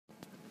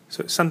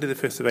So it's Sunday the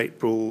 5th of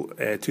April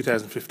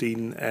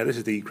 2015. This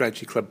is the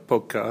Graduate Club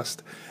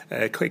podcast.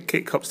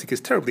 Kate Copstick is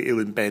terribly ill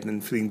in bed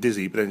and feeling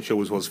dizzy, but then she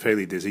always was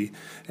fairly dizzy.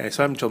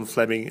 So I'm John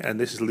Fleming, and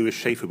this is Lewis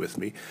Schaefer with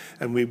me.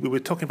 And we were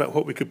talking about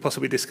what we could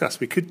possibly discuss.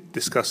 We could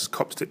discuss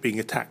Copstick being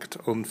attacked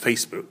on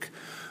Facebook.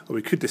 Or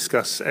we could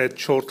discuss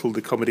Chortle,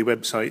 the comedy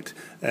website,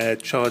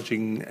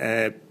 charging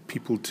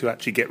people to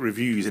actually get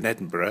reviews in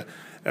Edinburgh.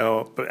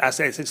 But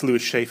as it's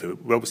Lewis Schaefer,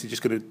 we're obviously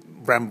just going to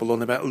ramble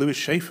on about Lewis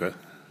Schaefer.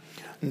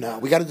 No,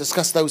 we got to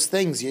discuss those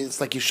things. It's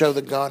like you show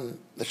the gun.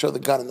 They show the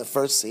gun in the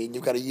first scene.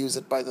 You've got to use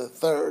it by the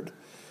third.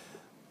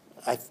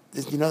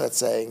 You know that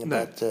saying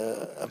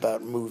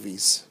about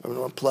movies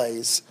or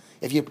plays.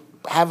 If you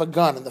have a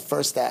gun in the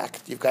first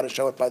act, you've got to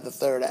show it by the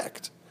third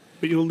act.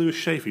 But you're Lewis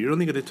Schaefer. You're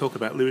only going to talk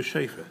about Lewis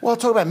Schaefer. Well,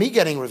 talk about me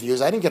getting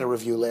reviews. I didn't get a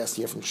review last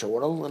year from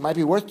Chortle. It might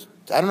be worth.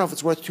 I don't know if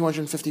it's worth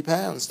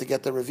 £250 to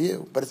get the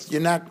review. But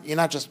you're not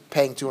just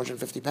paying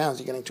 £250.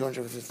 You're getting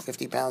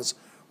 £250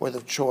 worth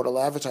of Chortle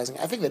advertising.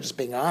 I think they're just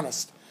being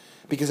honest,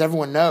 because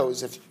everyone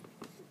knows if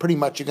pretty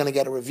much you're going to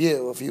get a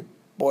review if you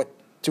bought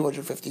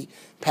 £250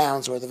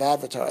 worth of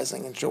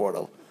advertising in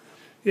Chortle.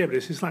 Yeah, but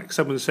it's like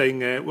someone saying,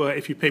 well,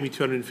 if you pay me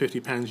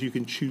 £250, you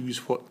can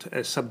choose what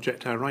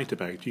subject I write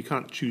about. You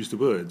can't choose the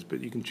words,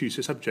 but you can choose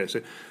the subject.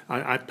 So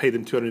I pay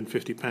them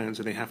 £250 and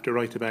they have to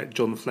write about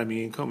John Fleming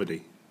in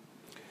comedy.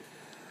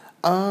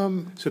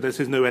 So there's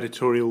no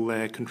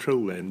editorial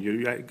control then.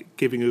 You're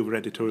giving over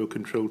editorial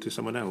control to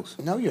someone else.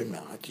 No, you're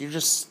not. You're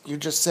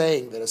just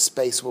saying that a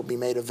space will be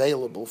made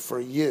available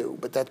for you,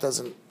 but that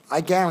doesn't.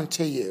 I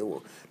guarantee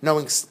you,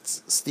 knowing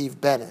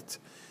Steve Bennett,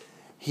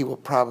 he will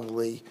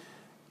probably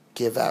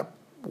give out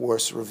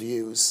worse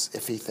reviews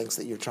if he thinks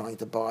that you're trying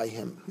to buy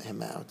him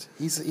out.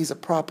 He's a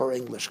proper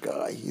English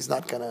guy. He's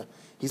not gonna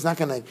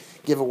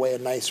give away a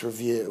nice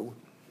review.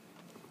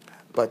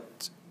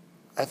 But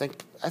I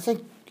think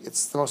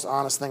it's the most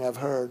honest thing I've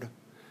heard.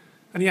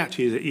 And he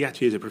actually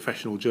is a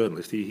professional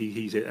journalist.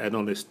 He's an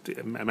honest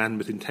a man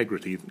with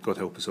integrity. God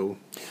help us all.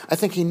 I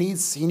think he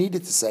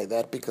needed to say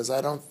that, because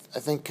I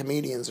think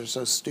comedians are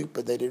so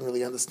stupid they didn't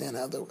really understand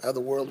how the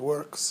world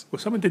works. Well,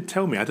 someone did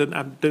tell me. I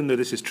don't know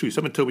this is true.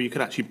 Someone told me you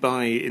could actually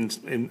buy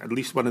in at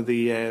least one of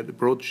the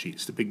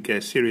broadsheets, the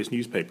big serious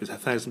newspapers,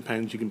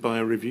 £1,000 you can buy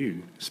a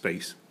review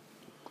space.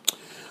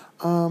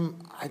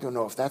 I don't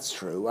know if that's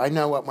true. I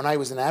know when I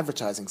was in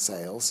advertising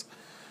sales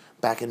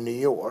back in New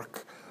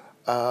York,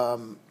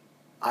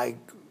 I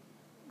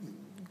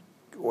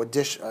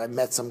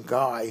met some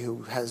guy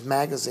who has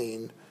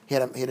magazine. He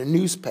had a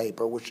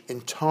newspaper which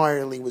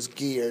entirely was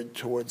geared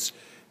towards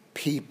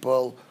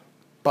people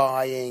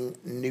buying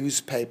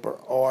newspaper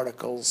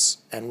articles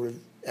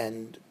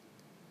and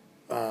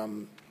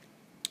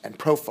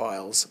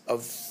profiles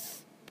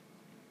of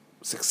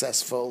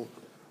successful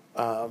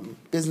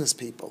business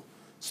people,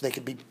 so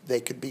they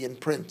could be in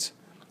print.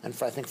 And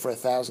I think for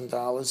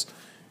 $1,000.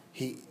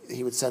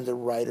 He would send a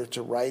writer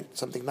to write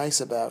something nice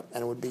about,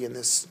 and it would be in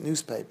this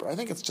newspaper. I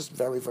think it's just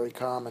very, very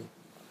common.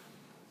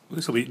 Well,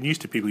 this will be news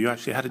to people. You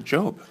actually had a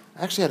job.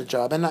 I actually had a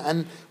job,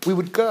 and we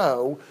would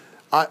go.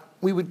 I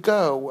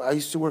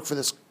used to work for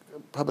this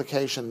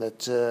publication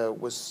that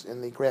was in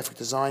the graphic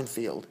design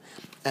field,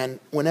 and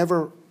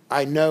whenever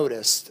I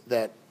noticed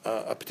that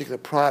a particular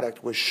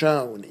product was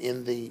shown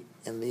in the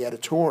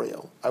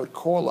editorial, I would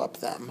call up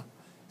the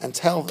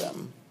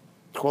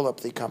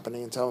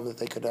company and tell them that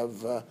they could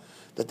have.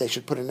 That they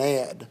should put an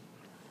ad,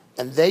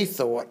 and they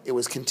thought it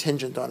was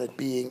contingent on it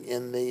being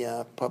in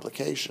the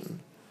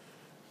publication,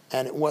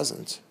 and it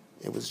wasn't.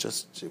 It was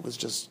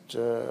just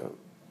a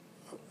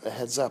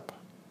heads up.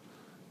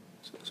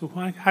 So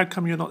how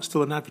come you're not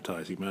still an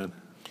advertising man?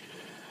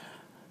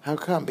 How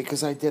come?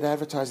 Because I did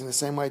advertising the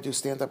same way I do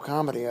stand-up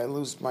comedy. I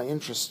lose my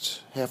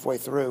interest halfway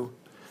through.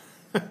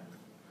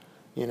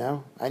 You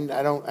know, I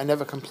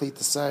never complete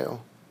the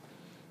sale.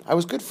 I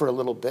was good for a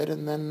little bit,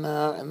 and then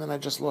I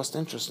just lost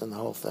interest in the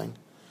whole thing.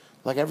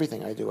 Like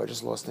everything I do, I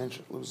just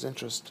lose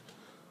interest.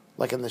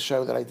 Like in the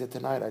show that I did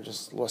tonight, I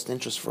just lost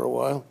interest for a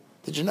while.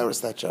 Did you notice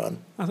that,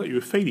 John? I thought you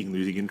were fading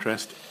losing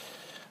interest.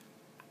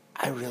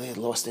 I really had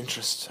lost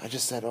interest. I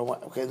just said, "Oh,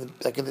 okay."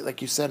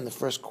 Like you said, in the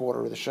first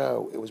quarter of the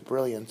show, it was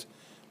brilliant,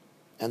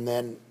 and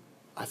then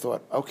I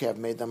thought, "Okay, I've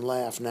made them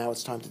laugh. Now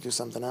it's time to do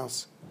something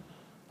else."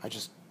 I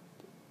just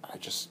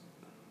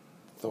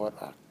thought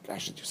I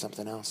should do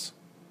something else.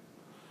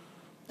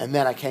 And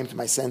then I came to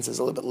my senses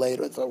a little bit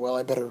later. I thought, well,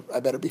 I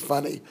better be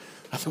funny,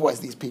 otherwise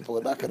these people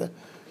are not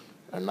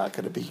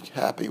gonna be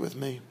happy with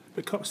me.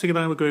 But Copstick and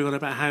I were going on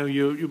about how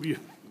you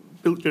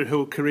built your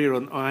whole career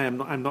on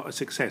I'm not a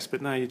success,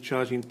 but now you're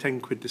charging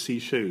 £10 to see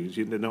shows.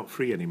 They're not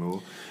free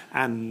anymore,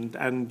 and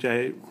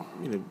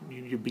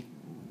you'd be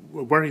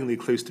worryingly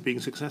close to being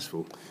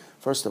successful.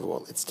 First of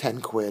all, it's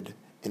 £10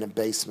 in a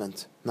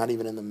basement, not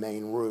even in the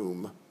main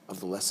room of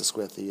the Leicester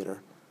Square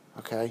Theatre.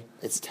 Okay?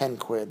 It's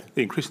 £10.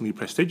 The increasingly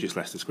prestigious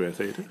Leicester Square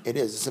Theatre. It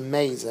is. It's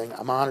amazing.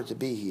 I'm honored to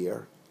be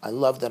here. I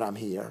love that I'm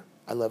here.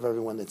 I love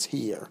everyone that's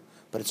here.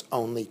 But it's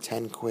only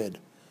 £10.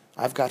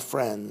 I've got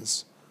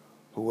friends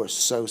who are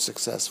so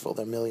successful.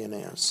 They're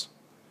millionaires.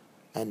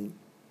 And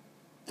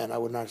and I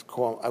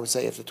would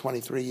say after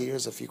 23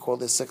 years, if you call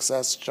this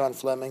success, John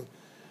Fleming,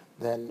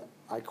 then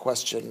I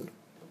question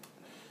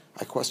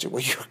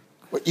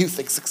what you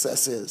think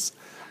success is.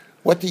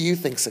 What do you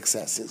think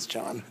success is,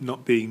 John?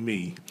 Not being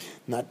me.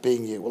 Not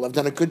being you. Well, I've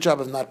done a good job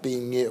of not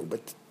being you,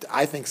 but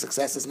I think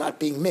success is not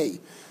being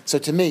me. So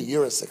to me,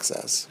 you're a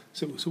success.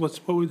 So what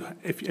would,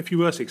 if you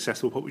were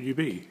successful, what would you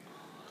be?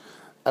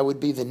 I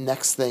would be the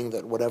next thing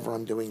that whatever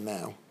I'm doing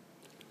now.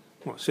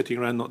 What, sitting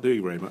around not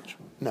doing very much?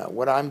 No,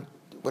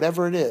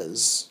 whatever it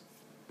is,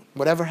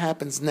 whatever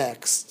happens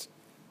next,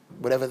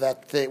 whatever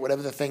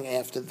the thing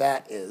after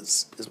that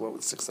is what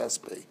would success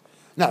be.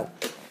 No,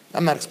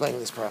 I'm not explaining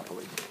this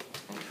properly.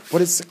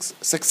 What is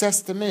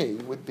success to me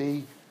would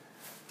be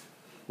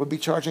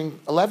charging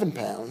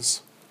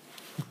 £11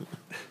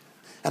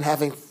 and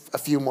having a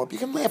few more. You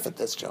can laugh at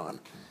this,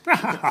 John.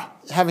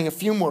 Having a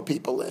few more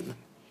people in.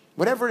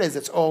 Whatever it is,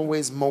 it's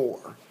always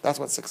more. That's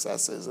what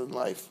success is in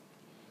life.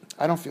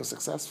 I don't feel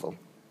successful.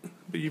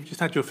 But you've just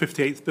had your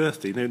 58th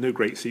birthday. No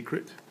great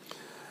secret.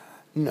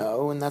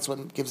 No, and that's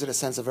what gives it a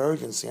sense of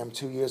urgency. I'm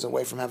 2 years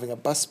away from having a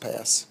bus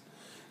pass.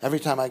 Every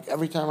time I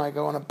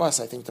go on a bus,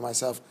 I think to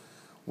myself,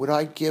 would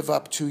I give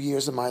up 2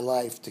 years of my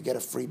life to get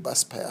a free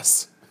bus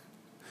pass?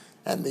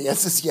 And the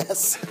answer is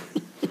yes.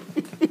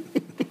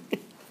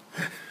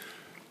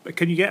 But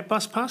can you get a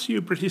bus pass? Are you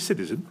a British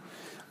citizen?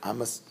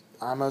 I'm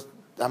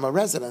a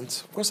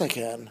resident. Of course I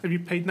can. Have you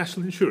paid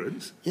national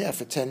insurance? Yeah,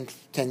 for 10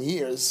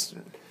 years,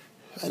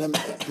 and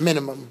a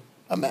minimum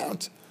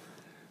amount.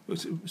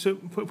 So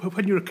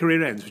when your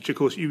career ends, which of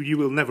course you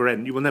will never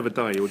end, you will never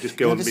die, you will just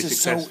go on and be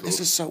successful.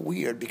 This is so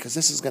weird because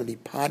this is going to be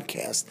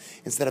podcast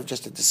instead of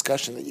just a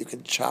discussion that you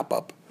can chop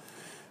up,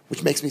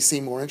 which makes me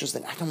seem more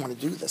interesting. I don't want to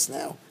do this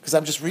now because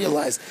I've just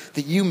realized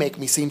that you make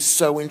me seem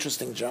so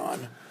interesting,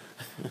 John.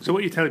 So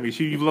what you're telling me is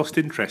you've lost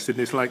interest in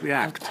this likely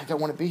act. I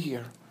don't want to be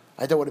here.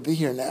 I don't want to be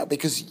here now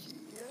because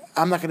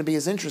I'm not going to be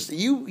as interesting.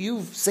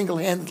 You've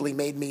single-handedly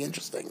made me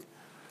interesting.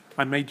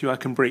 I made you, I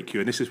can break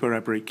you, and this is where I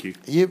break you.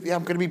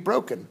 I'm going to be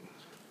broken.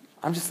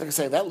 I'm just going to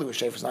say that Louis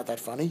Schaefer's not that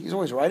funny. He's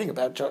always writing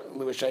about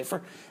Louis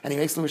Schaefer, and he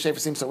makes Louis Schaefer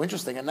seem so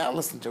interesting, and now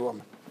listen to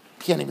him.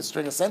 He can't even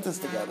string a sentence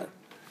together.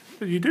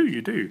 But you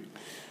do.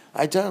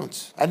 I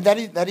don't. And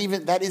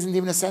that isn't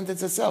even a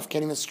sentence itself.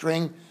 Can't even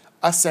string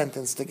a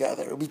sentence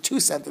together. It'll be two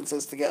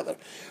sentences together.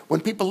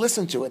 When people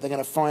listen to it, they're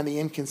going to find the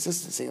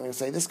inconsistency. They're going to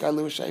say, this guy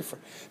Louis Schaefer,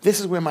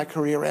 this is where my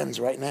career ends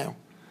right now.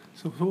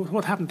 So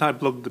what happened? I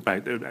blogged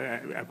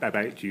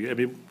about you. I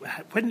mean,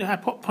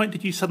 at what point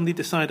did you suddenly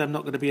decide I'm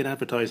not going to be an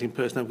advertising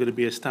person? I'm going to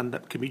be a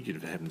stand-up comedian,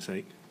 for heaven's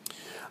sake.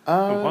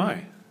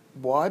 Why?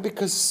 Why?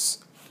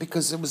 Because it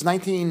was it was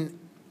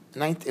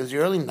the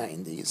early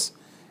 90s,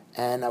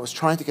 and I was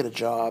trying to get a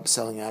job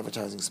selling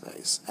advertising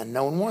space, and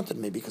no one wanted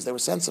me because they were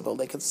sensible.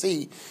 They could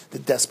see the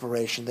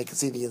desperation. They could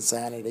see the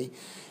insanity,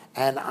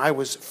 and I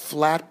was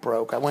flat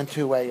broke. I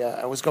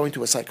was going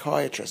to a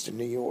psychiatrist in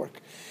New York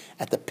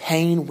at the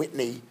Payne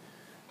Whitney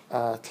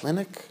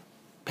clinic,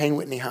 Payne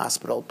Whitney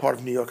Hospital, part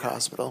of New York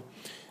Hospital,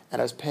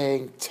 and I was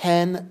paying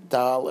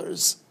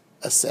 $10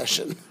 a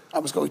session. I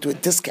was going to a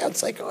discount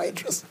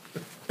psychiatrist.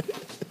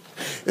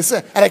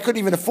 And I couldn't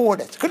even afford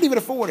it.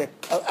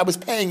 I was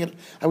paying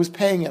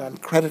it on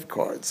credit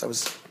cards.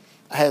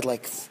 I had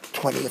like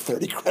 20 or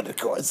 30 credit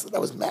cards that I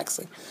was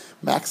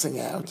maxing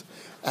out.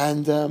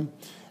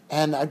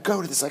 And I'd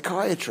go to the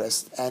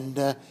psychiatrist,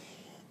 and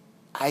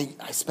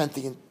I spent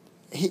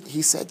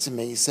he said to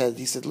me, he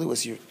said,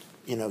 Louis,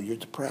 you're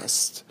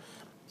depressed,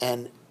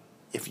 and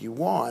if you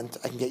want,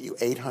 I can get you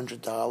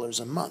 $800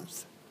 a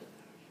month.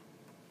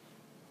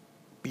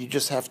 You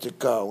just have to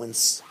go, and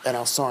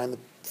I'll sign the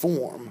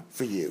form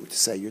for you to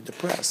say you're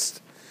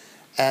depressed.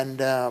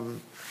 And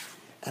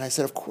I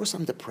said, of course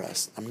I'm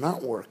depressed. I'm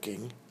not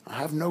working. I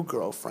have no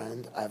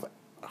girlfriend. I have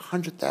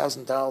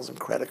 $100,000 in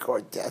credit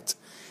card debt,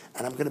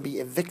 and I'm going to be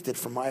evicted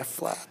from my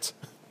flat.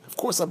 Of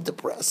course I'm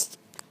depressed.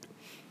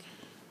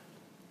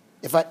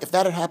 If that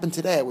had happened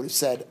today, I would have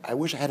said, I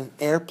wish I had an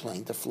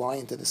airplane to fly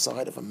into the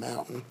side of a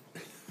mountain.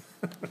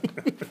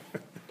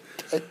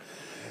 Okay?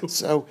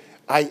 So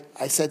I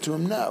said to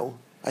him, no.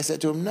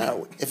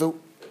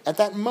 At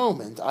that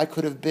moment, I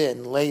could have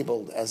been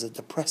labeled as a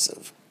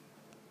depressive.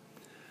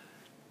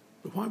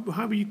 But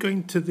why were you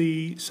going to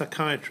the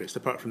psychiatrist,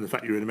 apart from the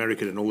fact you're an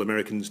American and all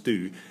Americans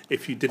do,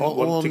 if you didn't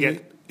want to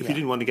get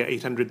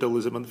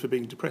 $800 a month for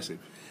being depressive?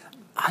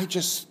 I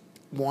just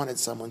wanted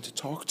someone to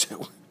talk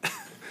to.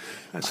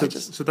 So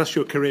that's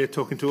your career,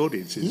 talking to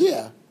audiences?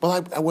 Yeah.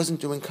 Well, I wasn't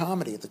doing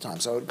comedy at the time,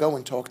 so I would go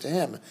and talk to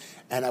him,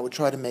 and I would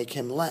try to make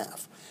him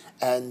laugh,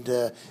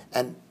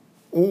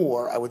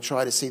 or I would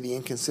try to see the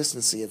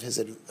inconsistency of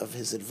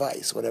his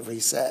advice, whatever he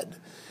said,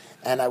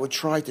 and I would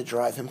try to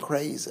drive him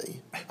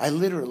crazy. I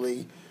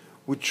literally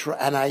would try,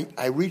 and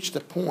I reached a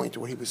point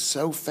where he was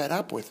so fed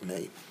up with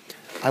me.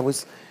 There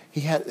was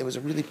a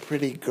really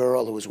pretty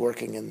girl who was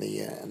working in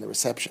the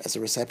reception as a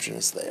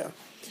receptionist there,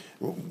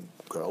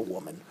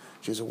 woman.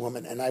 She was a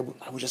woman, and I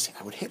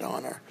would hit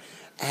on her,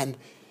 and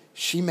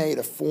she made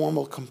a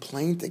formal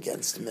complaint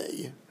against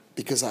me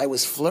because I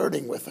was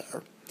flirting with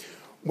her.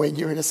 when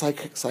you're in a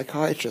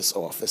psychiatrist's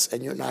office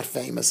and you're not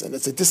famous and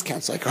it's a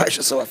discount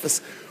psychiatrist's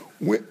office,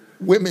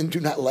 women do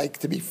not like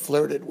to be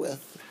flirted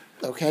with.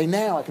 Okay,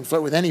 now I can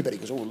flirt with anybody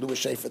because, Louis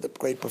Schaefer, the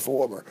great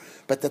performer.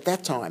 But at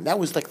that time, that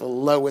was like the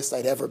lowest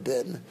I'd ever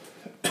been.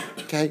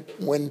 Okay,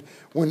 when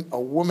a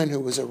woman who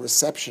was a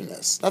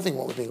receptionist, nothing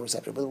wrong with being a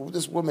receptionist, but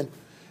this woman,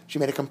 she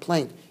made a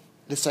complaint.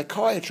 The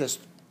psychiatrist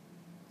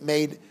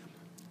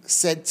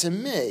said to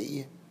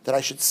me that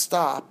I should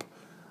stop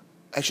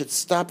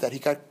that. He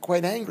got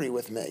quite angry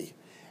with me.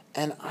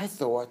 And I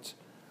thought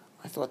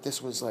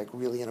this was like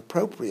really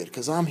inappropriate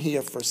because I'm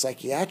here for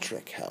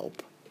psychiatric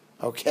help,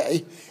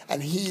 okay?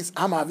 And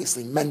I'm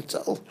obviously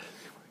mental.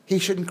 He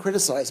shouldn't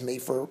criticize me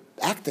for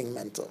acting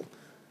mental.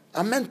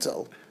 I'm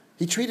mental.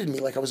 He treated me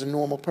like I was a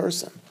normal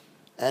person.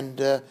 And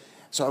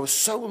so I was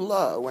so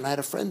low, and I had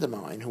a friend of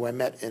mine who I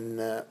met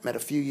a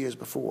few years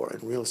before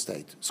in real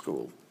estate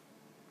school,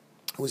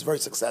 who was very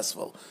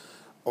successful,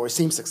 or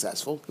seemed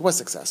successful. He was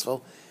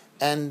successful.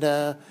 And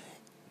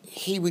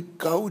he would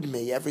goad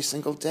me every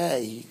single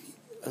day,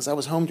 because I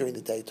was home during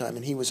the daytime,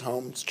 and he was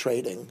home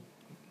trading.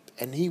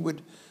 And he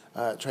would,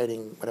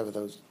 trading whatever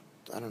those,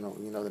 I don't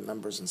know, the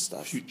numbers and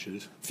stuff.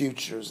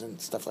 Futures and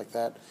stuff like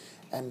that.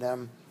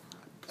 And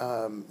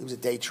he was a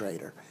day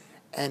trader.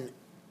 And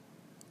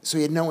so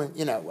he had no one,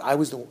 I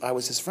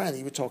was his friend.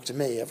 He would talk to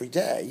me every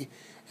day.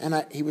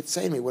 And he would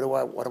say to me, what do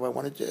I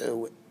want to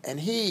do? And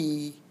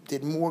he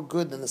did more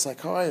good than the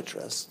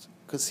psychiatrist,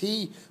 because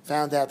he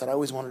found out that I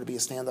always wanted to be a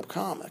stand-up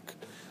comic.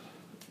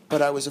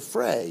 But I was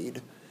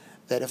afraid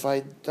that if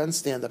I'd done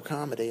stand-up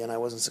comedy and I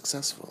wasn't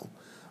successful,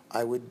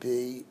 I would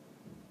be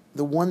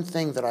the one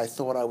thing that I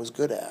thought I was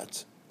good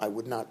at, I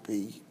would not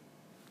be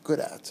good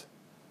at.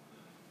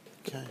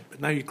 Okay. But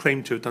now you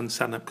claim to have done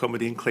stand-up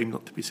comedy and claim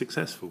not to be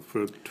successful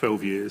for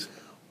 12 years,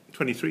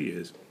 23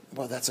 years.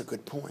 Well, that's a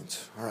good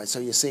point. All right, so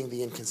you're seeing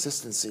the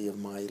inconsistency of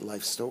my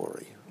life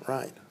story.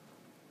 Right.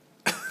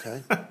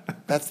 Okay.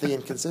 That's the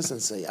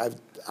inconsistency. I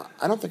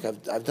don't think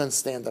I've done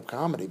stand-up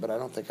comedy, but I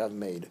don't think I've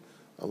made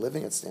a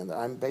living at stand-up.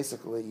 I'm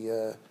basically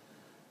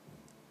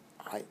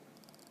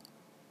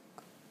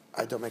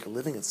I don't make a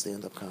living at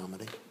stand-up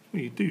comedy.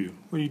 Well, you do.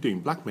 What are you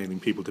doing? Blackmailing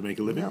people to make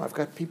a living? No, I've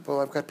got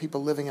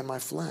people living in my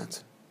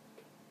flat.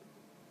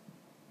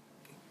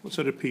 What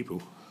sort of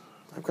people?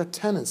 I've got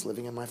tenants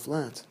living in my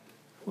flat.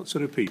 What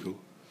sort of people?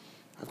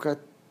 I've got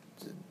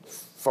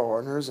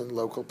foreigners and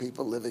local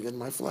people living in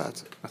my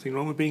flat. Nothing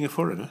wrong with being a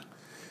foreigner?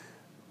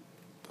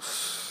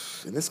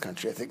 In this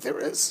country, I think there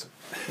is.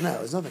 No,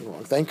 there's nothing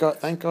wrong. Thank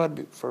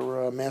God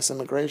for mass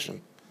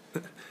immigration.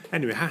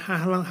 Anyway,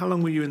 how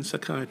long were you in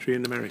psychiatry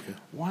in America?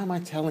 Why am I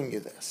telling you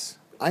this?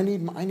 I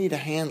need a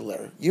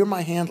handler. You're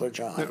my handler,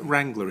 John.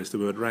 Wrangler is the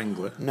word,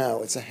 wrangler.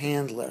 No, it's a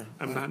handler.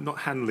 I'm not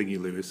handling you,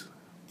 Lewis.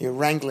 You're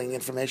wrangling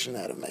information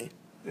out of me.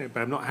 Yeah,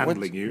 but I'm not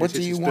handling you. What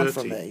do you want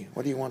from me?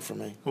 What do you want from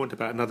me? I want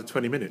about another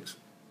 20 minutes.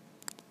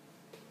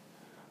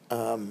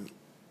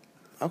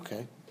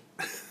 Okay.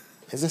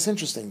 Is this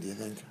interesting, do you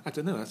think? I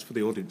don't know. That's for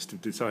the audience to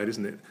decide,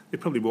 isn't it? They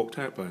probably walked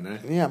out by now.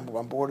 Yeah,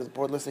 I'm bored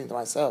listening to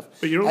myself.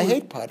 But I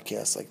hate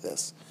podcasts like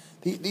this.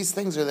 These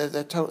things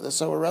they're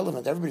so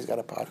irrelevant. Everybody's got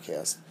a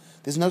podcast.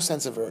 There's no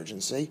sense of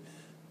urgency.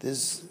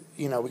 There's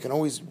we can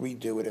always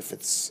redo it if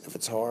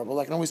it's horrible.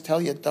 I can always tell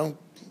you don't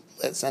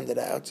send it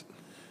out.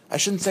 I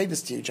shouldn't say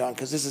this to you, John,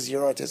 because this is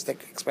your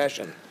artistic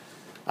expression.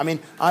 I mean,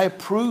 I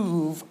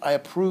approve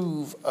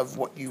of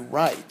what you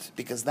write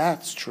because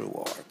that's true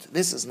art.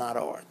 This is not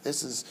art.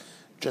 It's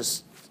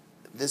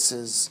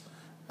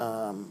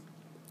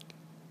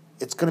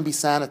going to be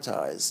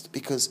sanitized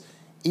because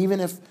even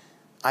if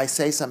I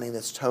say something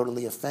that's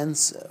totally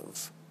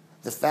offensive,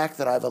 the fact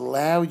that I've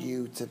allowed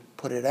you to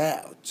put it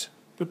out.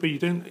 But you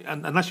don't,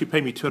 unless you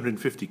pay me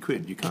 250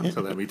 quid, you can't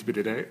allow me to put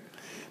it out.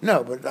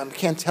 No, but I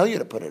can't tell you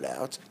to put it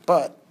out,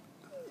 but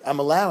I'm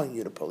allowing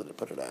you to put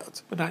it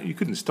out. But you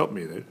couldn't stop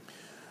me, though.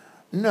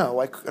 No,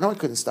 I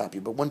couldn't stop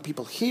you. But when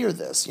people hear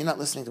this, you're not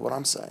listening to what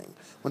I'm saying.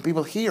 When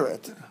people hear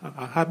it...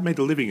 I have made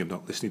a living of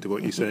not listening to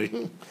what you say.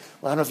 Well,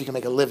 I don't know if you can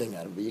make a living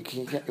out of it.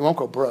 You won't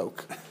go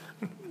broke.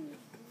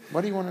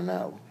 What do you want to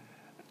know?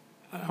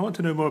 I want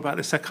to know more about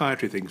the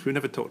psychiatry things. We've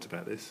never talked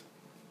about this.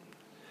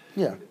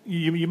 Yeah.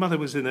 Your mother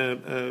was in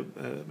a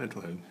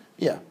mental home?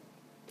 Yeah.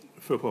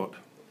 For what?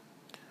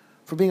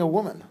 For being a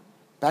woman.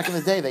 Back in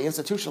the day, they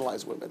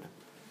institutionalized women.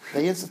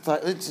 They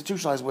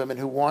institutionalized women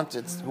who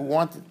wanted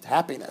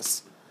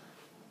happiness,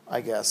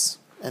 I guess,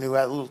 and who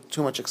had a little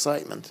too much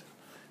excitement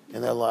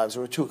in their lives,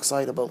 who were too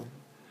excitable.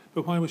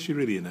 But why was she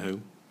really in a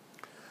home?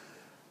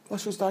 Well,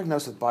 she was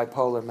diagnosed with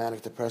bipolar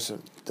manic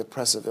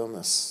depressive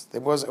illness.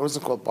 It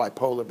wasn't called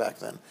bipolar back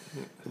then.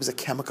 It was a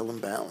chemical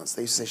imbalance.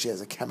 They used to say she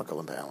has a chemical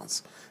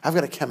imbalance. I've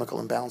got a chemical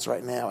imbalance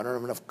right now. I don't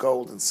have enough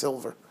gold and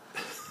silver.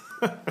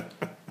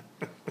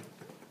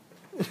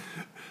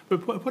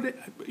 But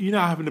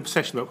I have an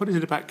obsession about what is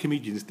it about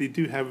comedians? They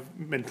do have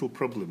mental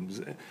problems.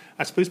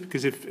 I suppose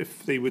because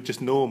if they were just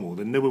normal,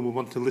 then no one would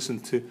want to listen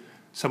to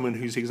someone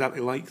who's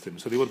exactly like them.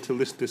 So they want to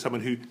listen to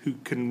someone who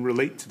can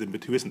relate to them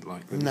but who isn't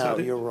like them. No,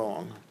 you're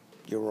wrong.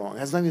 You're wrong. It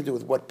has nothing to do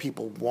with what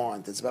people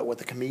want. It's about what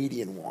the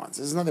comedian wants.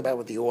 It's nothing about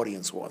what the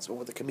audience wants, but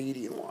what the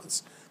comedian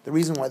wants. The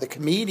reason why the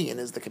comedian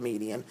is the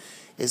comedian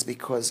is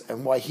because,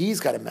 and why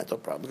he's got a mental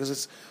problem, because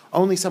it's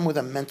only someone with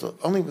a mental,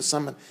 only with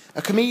someone,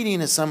 a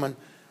comedian is someone,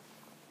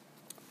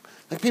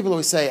 like people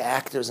always say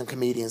actors and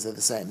comedians are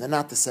the same. They're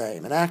not the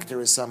same. An actor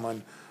is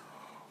someone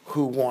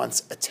who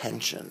wants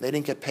attention. They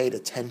didn't get paid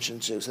attention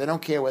to, so they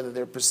don't care whether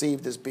they're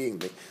perceived as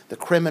being the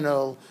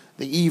criminal,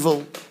 the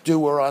evil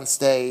doer on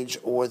stage,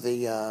 or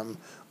the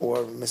or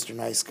Mr.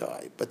 Nice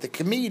Guy. But the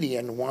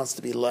comedian wants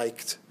to be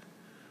liked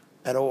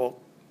at all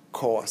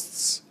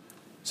costs.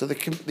 So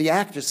the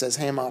actor says,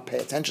 "Hey Ma, pay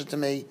attention to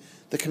me."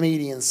 The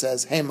comedian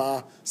says, "Hey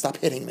Ma, stop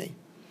hitting me."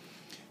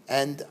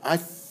 And I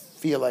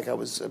feel like I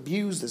was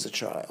abused as a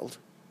child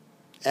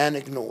and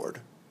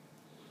ignored.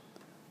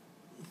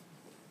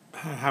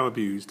 How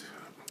abused?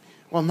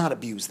 Well, not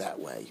abused that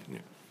way. Yeah.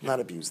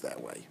 Not abused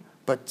that way.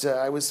 But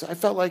I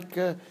felt like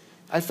I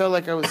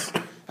was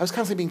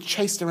constantly being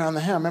chased around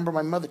the house. I remember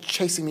my mother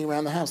chasing me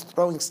around the house,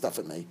 throwing stuff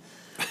at me.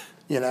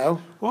 You know?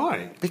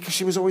 Why? Because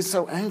she was always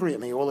so angry at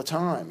me all the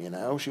time. You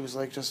know, she was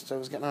like I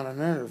was getting on her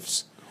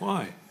nerves.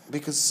 Why?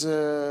 Because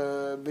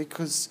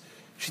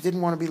she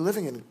didn't want to be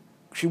living in.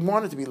 She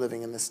wanted to be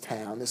living in this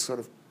town, this sort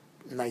of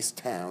nice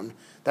town.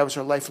 That was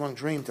her lifelong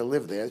dream, to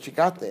live there. She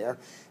got there,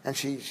 and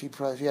she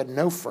had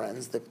no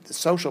friends. The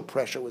social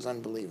pressure was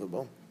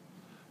unbelievable.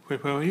 Where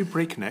were you?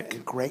 Breakneck?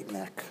 In Great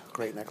Neck,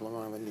 Long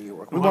Island, New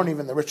York. We weren't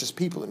even the richest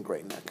people in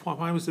Great Neck.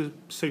 Why was the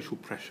social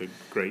pressure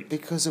great?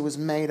 Because it was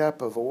made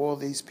up of all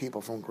these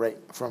people from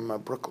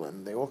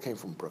Brooklyn. They all came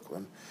from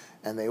Brooklyn,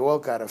 and they all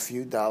got a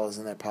few dollars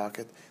in their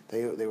pocket.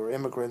 They were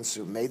immigrants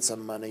who made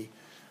some money.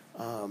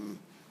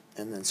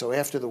 And then, so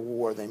after the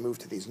war, they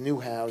moved to these new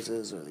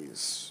houses or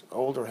these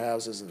older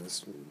houses in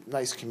this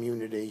nice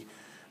community,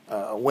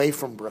 away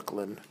from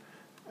Brooklyn,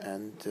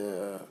 and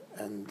the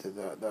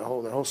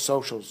whole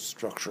social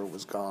structure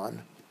was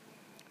gone,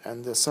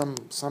 and some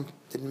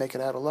didn't make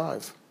it out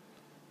alive.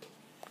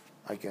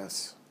 I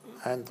guess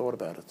I hadn't thought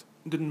about it.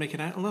 Didn't make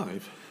it out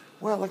alive?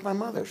 Well, like my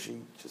mother,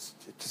 it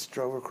just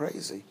drove her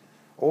crazy.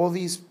 All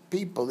these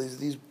people,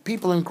 these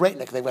people in Great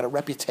Neck, they've got a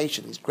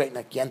reputation. These Great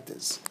Neck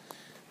Yentas.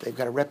 They've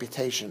got a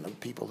reputation of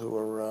people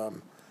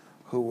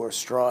who are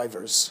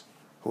strivers,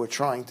 who are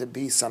trying to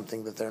be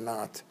something that they're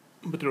not.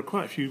 But there are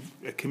quite a few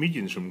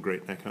comedians from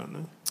Great Neck, aren't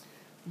there?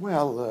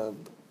 Well,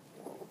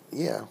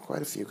 yeah,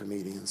 quite a few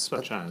comedians.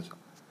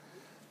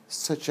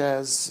 Such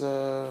as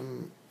I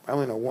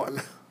only know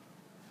one.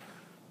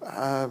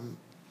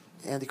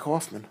 Andy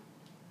Kaufman.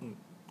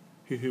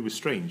 Who was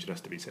strange, it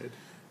has to be said.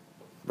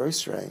 Very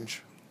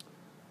strange.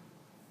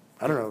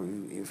 I don't know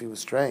if he was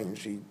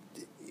strange.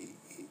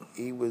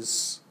 He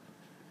was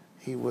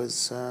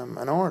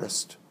an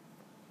artist.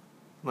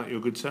 Like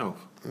your good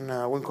self?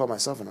 No, I wouldn't call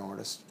myself an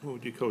artist. What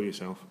would you call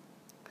yourself?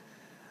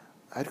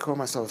 I'd call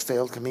myself a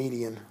failed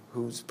comedian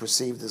who's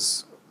perceived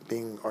as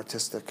being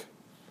artistic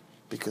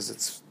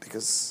because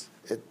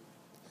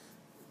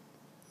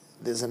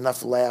there's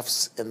enough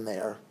laughs in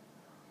there,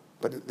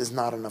 but there's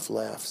not enough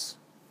laughs.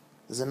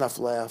 There's enough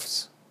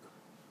laughs.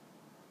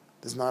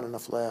 There's not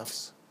enough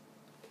laughs.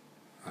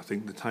 I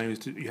think the time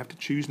is you have to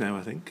choose now,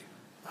 I think.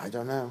 I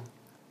don't know.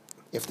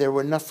 If there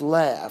were enough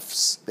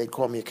laughs, they'd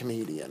call me a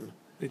comedian.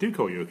 They do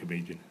call you a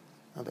comedian.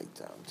 No, they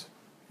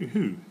don't.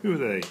 Who? Who are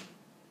they?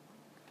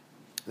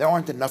 There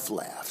aren't enough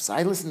laughs.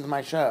 I listen to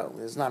my show.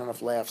 There's not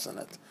enough laughs in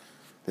it.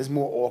 There's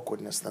more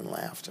awkwardness than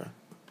laughter.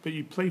 But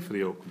you play for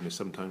the awkwardness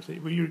sometimes.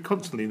 Well, you're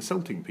constantly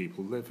insulting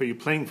people, therefore you're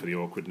playing for the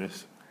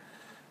awkwardness.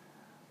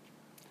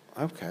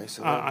 Okay,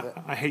 so...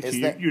 I hate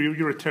you.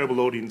 You're a terrible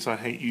audience. I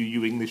hate you.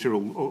 You English are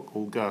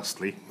all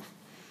ghastly.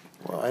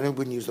 Well, I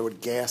wouldn't use the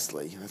word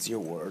ghastly. That's your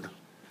word.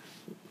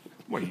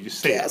 Well, you just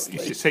say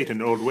it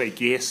in an odd way,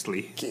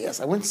 ghastly. Gas.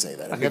 I wouldn't say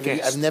that. Like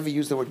I've never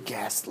used the word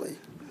ghastly.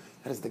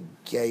 That is the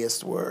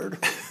gayest word.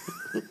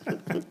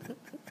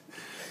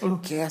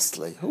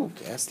 Ghastly. Oh,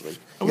 ghastly.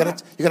 You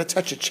got to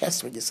touch your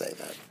chest when you say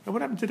that. And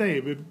what happened today?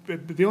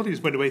 The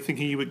audience went away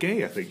thinking you were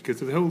gay, I think, because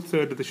the whole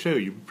third of the show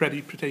you were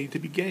pretending to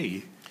be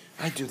gay.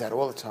 I do that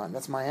all the time.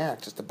 That's my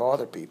act, just to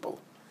bother people.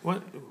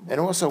 What? It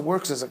also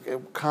works as a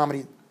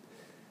comedy.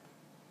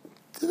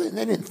 They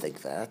didn't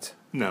think that.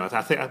 No,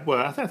 I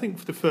think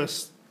for the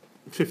first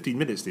 15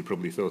 minutes they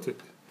probably thought it.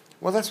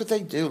 Well, that's what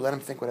they do. Let them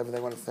think whatever they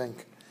want to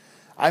think.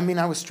 I mean,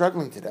 I was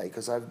struggling today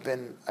because I've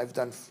done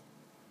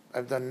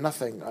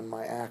nothing on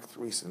my act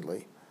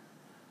recently.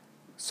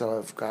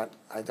 So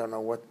I don't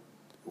know what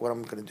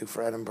I'm going to do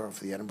for Edinburgh,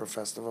 for the Edinburgh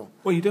Festival.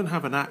 Well, you don't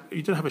have an act,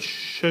 you don't have a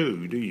show,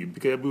 do you?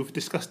 Because we've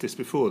discussed this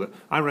before. That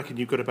I reckon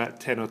you've got about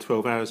 10 or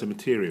 12 hours of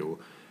material,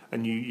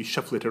 and you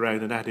shuffle it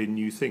around and add in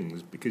new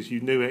things because you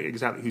know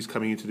exactly who's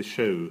coming into the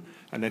show.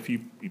 And if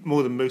you,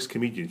 more than most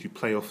comedians, you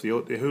play off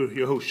your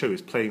whole show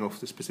is playing off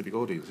the specific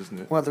audience, isn't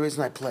it? Well, the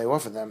reason I play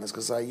off of them is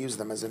because I use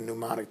them as a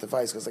mnemonic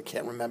device because I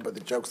can't remember the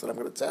jokes that I'm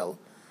going to tell.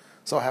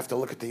 So I have to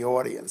look at the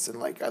audience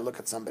and I look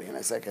at somebody and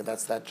I say, okay,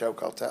 that's that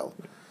joke I'll tell.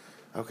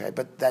 Okay,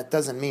 but that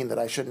doesn't mean that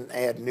I shouldn't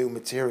add new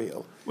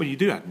material. Well, you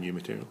do add new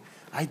material.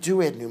 I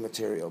do add new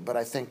material, but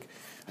I think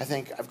I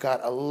think I've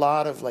got a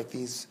lot of like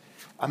these.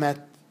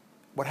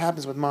 What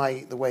happens with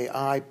the way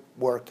I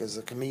work as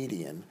a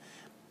comedian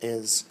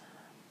is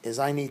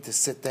I need to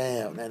sit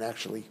down and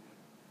actually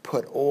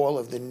put all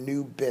of the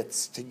new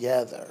bits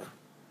together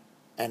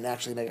and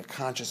actually make a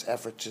conscious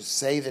effort to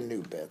say the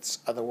new bits.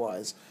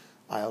 Otherwise,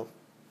 I'll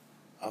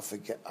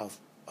forget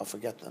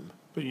them.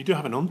 But you do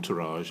have an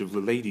entourage of the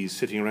ladies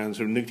sitting around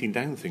sort of noting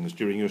down things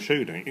during your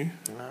show, don't you?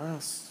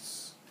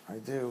 Yes, I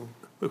do.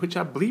 Which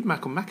I believe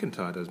Michael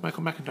McIntyre does.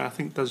 Michael McIntyre, I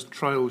think, does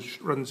trial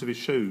runs of his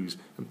shows,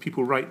 and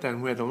people write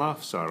down where the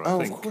laughs are, I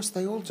think. Of course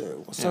they all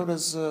do.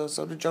 Well,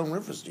 so did Joan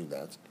Rivers do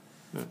that.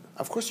 Yeah.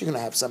 Of course you're going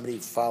to have somebody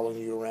following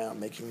you around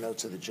making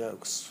notes of the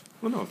jokes.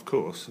 Well, no, of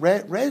course.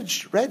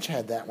 Reg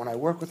had that when I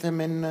worked with him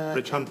in...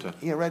 Reg Hunter.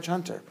 Reg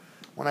Hunter.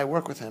 When I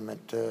worked with him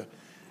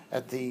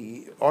at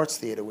the Arts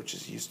Theatre,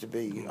 which used to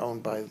be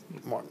owned by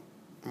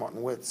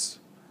Martin Witz.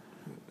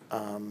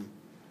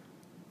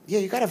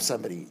 You got to have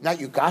somebody. Not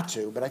you got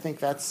to, but I think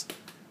that's.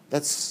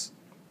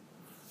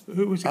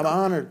 Who was it?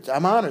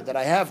 I'm honored that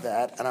I have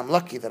that, and I'm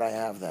lucky that I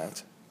have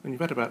that. And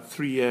you've had about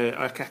 3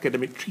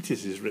 academic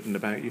treatises written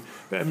about you.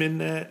 But I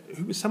mean,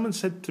 someone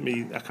said to me, I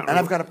can't remember. And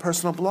I've got a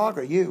personal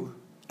blogger, you.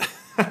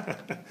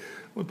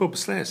 Well, Bob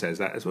Slayer says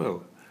that as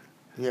well.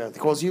 Yeah, he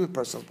calls you a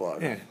personal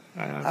blogger.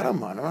 Yeah, I don't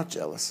mind. I'm not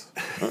jealous.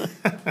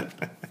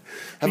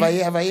 Have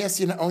I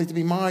asked you only to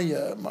be my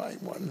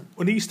one?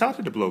 Well, you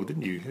started a blog,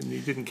 didn't you? And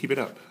you didn't keep it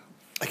up.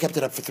 I kept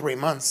it up for 3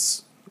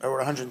 months. There were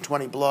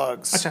 120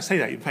 blogs. Actually, I say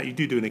that. In fact, you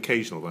do an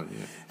occasional one.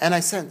 Yeah. And I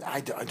said I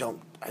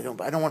don't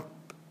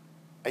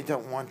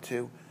want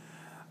to.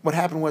 What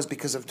happened was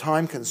because of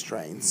time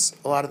constraints,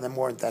 a lot of them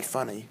weren't that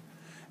funny,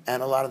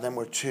 and a lot of them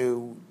were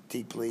too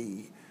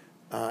deeply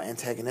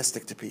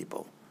antagonistic to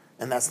people.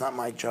 And that's not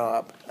my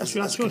job as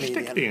a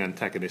comedian. Shtick being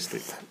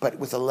antagonistic, but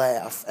with a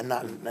laugh and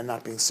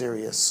not being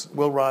serious.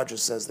 Will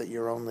Rogers says that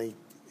you're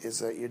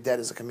dead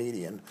as a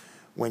comedian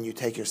when you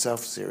take yourself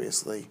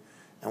seriously,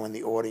 and when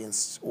the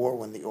audience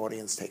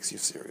takes you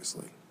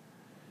seriously.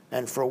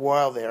 And for a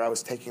while there, I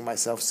was taking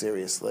myself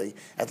seriously,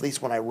 at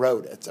least when I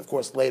wrote it. Of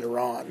course, later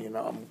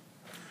on,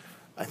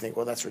 I think,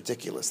 well, that's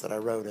ridiculous that I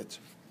wrote it.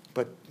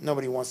 But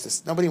nobody wants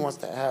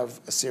to have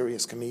a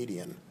serious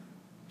comedian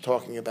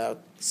talking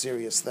about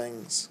serious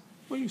things.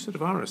 Well, you sort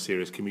of are a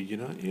serious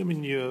comedian, aren't you? I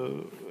mean,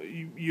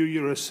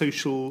 you're a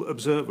social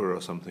observer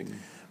or something.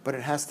 But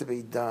it has to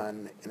be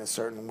done in a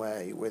certain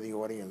way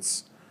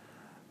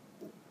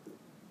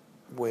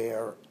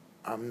where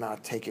I'm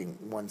not taking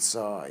one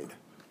side.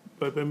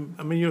 But I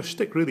mean, your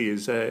shtick really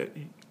is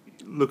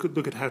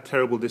look at how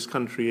terrible this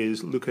country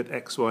is. Look at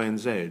X, Y, and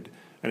Z. And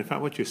in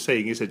fact, what you're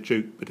saying is a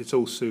joke, but it's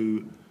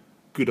also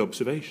good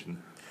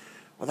observation.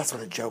 Well, that's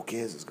what a joke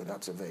is good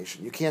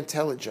observation. You can't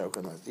tell a joke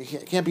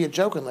it can't be a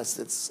joke unless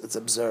it's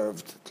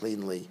observed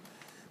cleanly.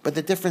 But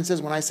the difference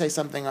is when I say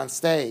something on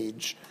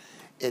stage,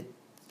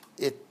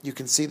 you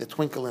can see the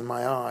twinkle in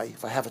my eye,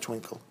 if I have a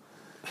twinkle,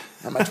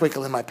 and my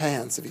twinkle in my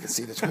pants, if you can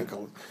see the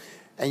twinkle,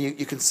 and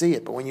you can see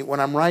it. But when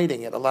I'm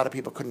writing it, a lot of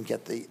people couldn't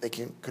get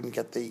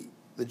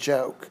the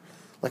joke.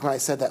 Like when I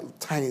said that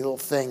tiny little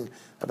thing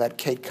about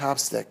Kate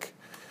Copstick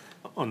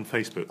on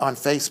Facebook. On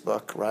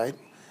Facebook, right?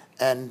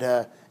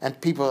 And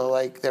people are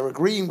like, they're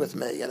agreeing with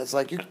me. And it's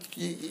like,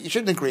 you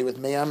shouldn't agree with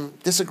me. I'm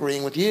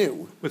disagreeing with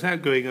you.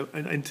 Without going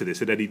into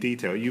this in any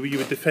detail, you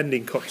were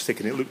defending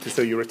Copstick, and it looked as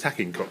though you were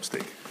attacking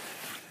Copstick.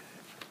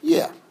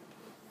 Yeah.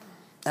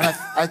 And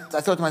I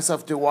thought to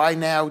myself, do I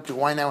now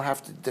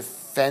have to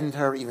defend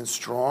her even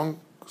stronger?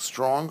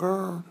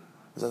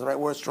 Is that the right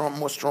word?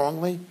 More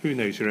strongly? Who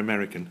knows? You're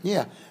American.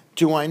 Yeah.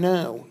 Do I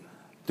know?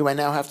 Do I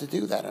now have to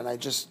do that? And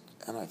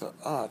I thought,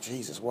 oh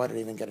Jesus, why did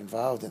I even get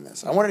involved in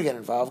this? I wanted to get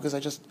involved because I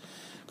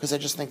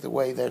just think the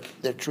way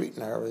they're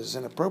treating her is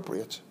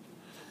inappropriate.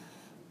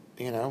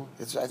 I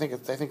think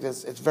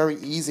it's very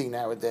easy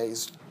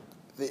nowadays.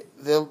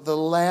 The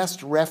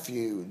last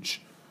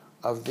refuge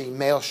of the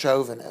male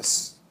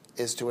chauvinists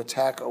is to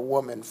attack a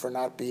woman for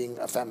not being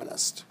a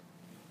feminist.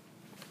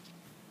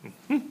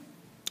 Mm-hmm.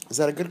 Is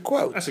that a good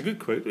quote? That's a good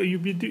quote.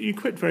 You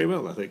quote very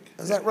well, I think.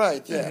 Is that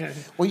right? Yeah.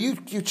 Well, you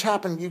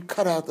chop and you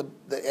cut out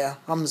the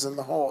hums and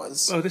the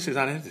haws. Oh, this is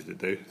unedited,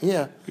 though.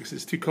 Yeah. Because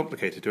it's too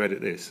complicated to edit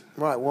this.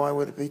 Right. Why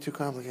would it be too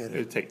complicated? It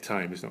would take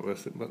time. It's not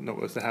worth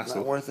the hassle.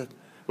 Not worth it.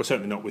 Well,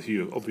 certainly not with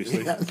you,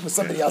 obviously. Yeah, for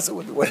somebody else it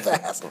would be worth the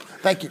hassle.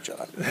 Thank you,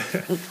 John.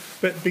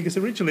 But because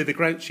originally the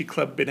Grouchy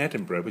Club in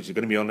Edinburgh, which is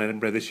going to be on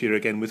Edinburgh this year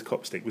again with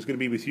Copstick, was going to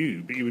be with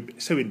you, but you were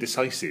so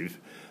indecisive,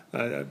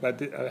 I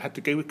had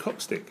to go with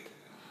Copstick.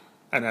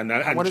 And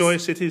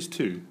Joyce it is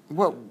too.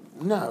 Well,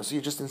 no, so you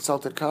just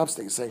insulted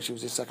Copstick saying she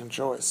was your second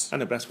choice. I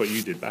know, that's what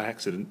you did by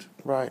accident.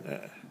 Right.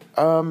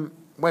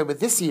 Wait, but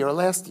this year or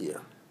last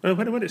year?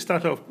 When it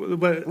started off...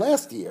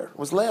 last year. It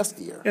was last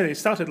year. Yeah, it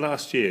started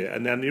last year,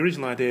 and then the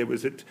original idea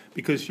was that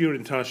because your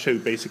entire show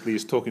basically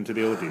is talking to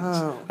the audience...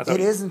 Oh,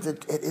 it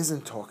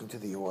isn't talking to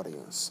the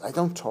audience. I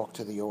don't talk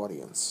to the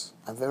audience.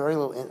 I'm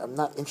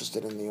not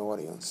interested in the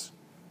audience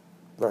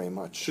very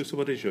much. So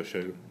what is your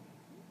show?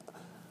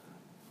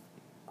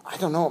 I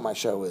don't know what my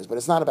show is, but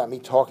it's not about me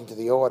talking to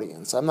the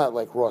audience. I'm not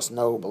like Ross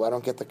Noble. I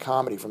don't get the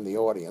comedy from the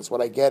audience.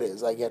 What I get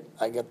is I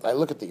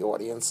look at the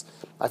audience,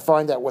 I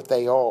find out what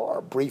they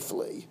are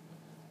briefly,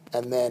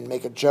 and then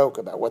make a joke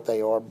about what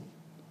they are.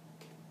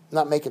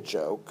 Not make a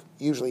joke,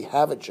 usually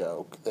have a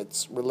joke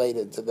that's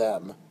related to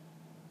them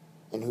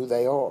and who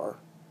they are.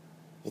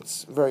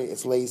 It's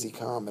lazy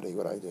comedy,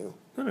 what I do.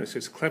 No,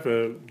 it's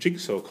clever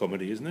jigsaw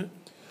comedy, isn't it?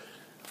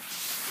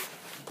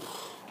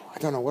 I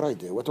don't know what I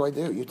do. What do I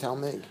do? You tell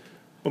me.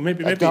 Well,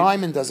 maybe A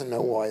diamond doesn't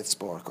know why it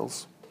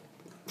sparkles.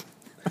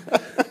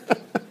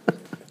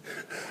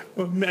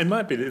 Well, it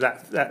might be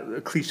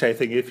that cliche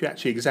thing. If you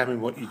actually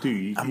examine what you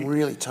do, I'm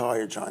really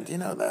tired, John. Do you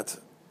know that?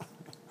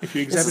 If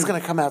you This is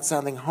going to come out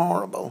sounding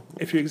horrible.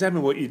 If you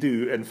examine what you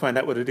do and find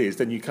out what it is,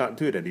 then you can't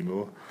do it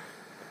anymore.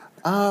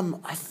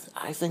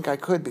 I think I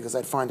could, because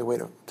I'd find a way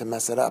to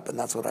mess it up, and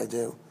that's what I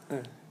do.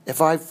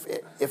 If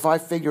I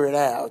figure it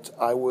out,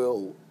 I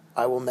will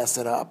mess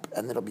it up,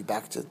 and it'll be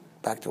back to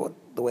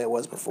the way it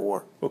was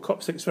before. Well,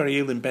 Copstick's very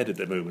ill in bed at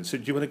the moment, so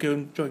do you want to go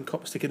and join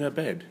Copstick in her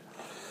bed?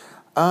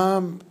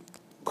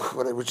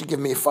 Would you give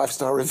me a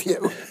 5-star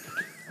review?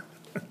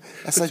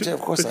 Yes,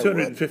 of course I would.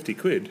 250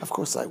 quid. Of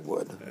course I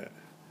would. Yeah.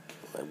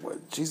 I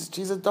would.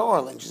 She's a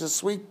darling. She's a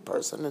sweet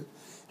person,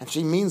 and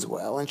she means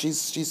well. And I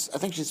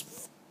think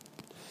she's.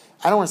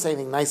 I don't want to say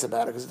anything nice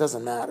about her because it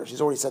doesn't matter.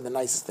 She's already said the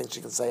nicest thing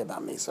she can say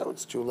about me, so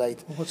it's too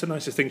late. Well, what's the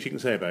nicest thing she can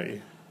say about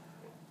you?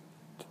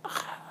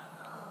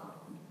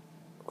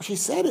 She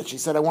said it. She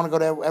said, "I want to go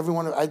to every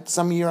one.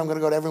 Some year I'm going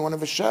to go to every one of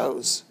his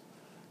shows,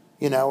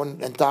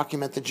 and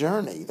document the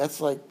journey."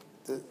 That's like,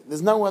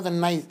 there's no other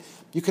nice.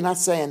 You cannot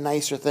say a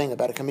nicer thing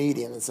about a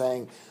comedian than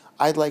saying,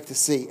 "I'd like to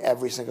see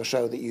every single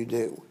show that you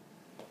do,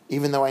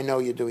 even though I know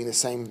you're doing the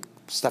same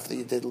stuff that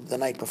you did the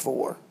night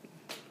before,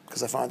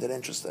 because I find it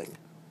interesting."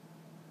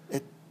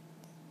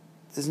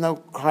 There's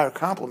no higher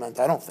compliment,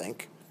 I don't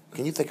think.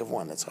 Can you think of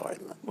one that's higher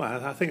than that?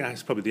 Well, I think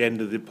that's probably the end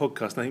of the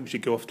podcast. I think we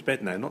should go off to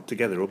bed now. Not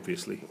together,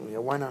 obviously. Yeah,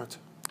 why not?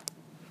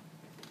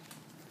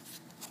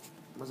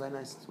 Was I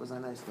nice? Was I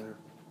nice there?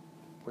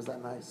 Was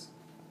that nice?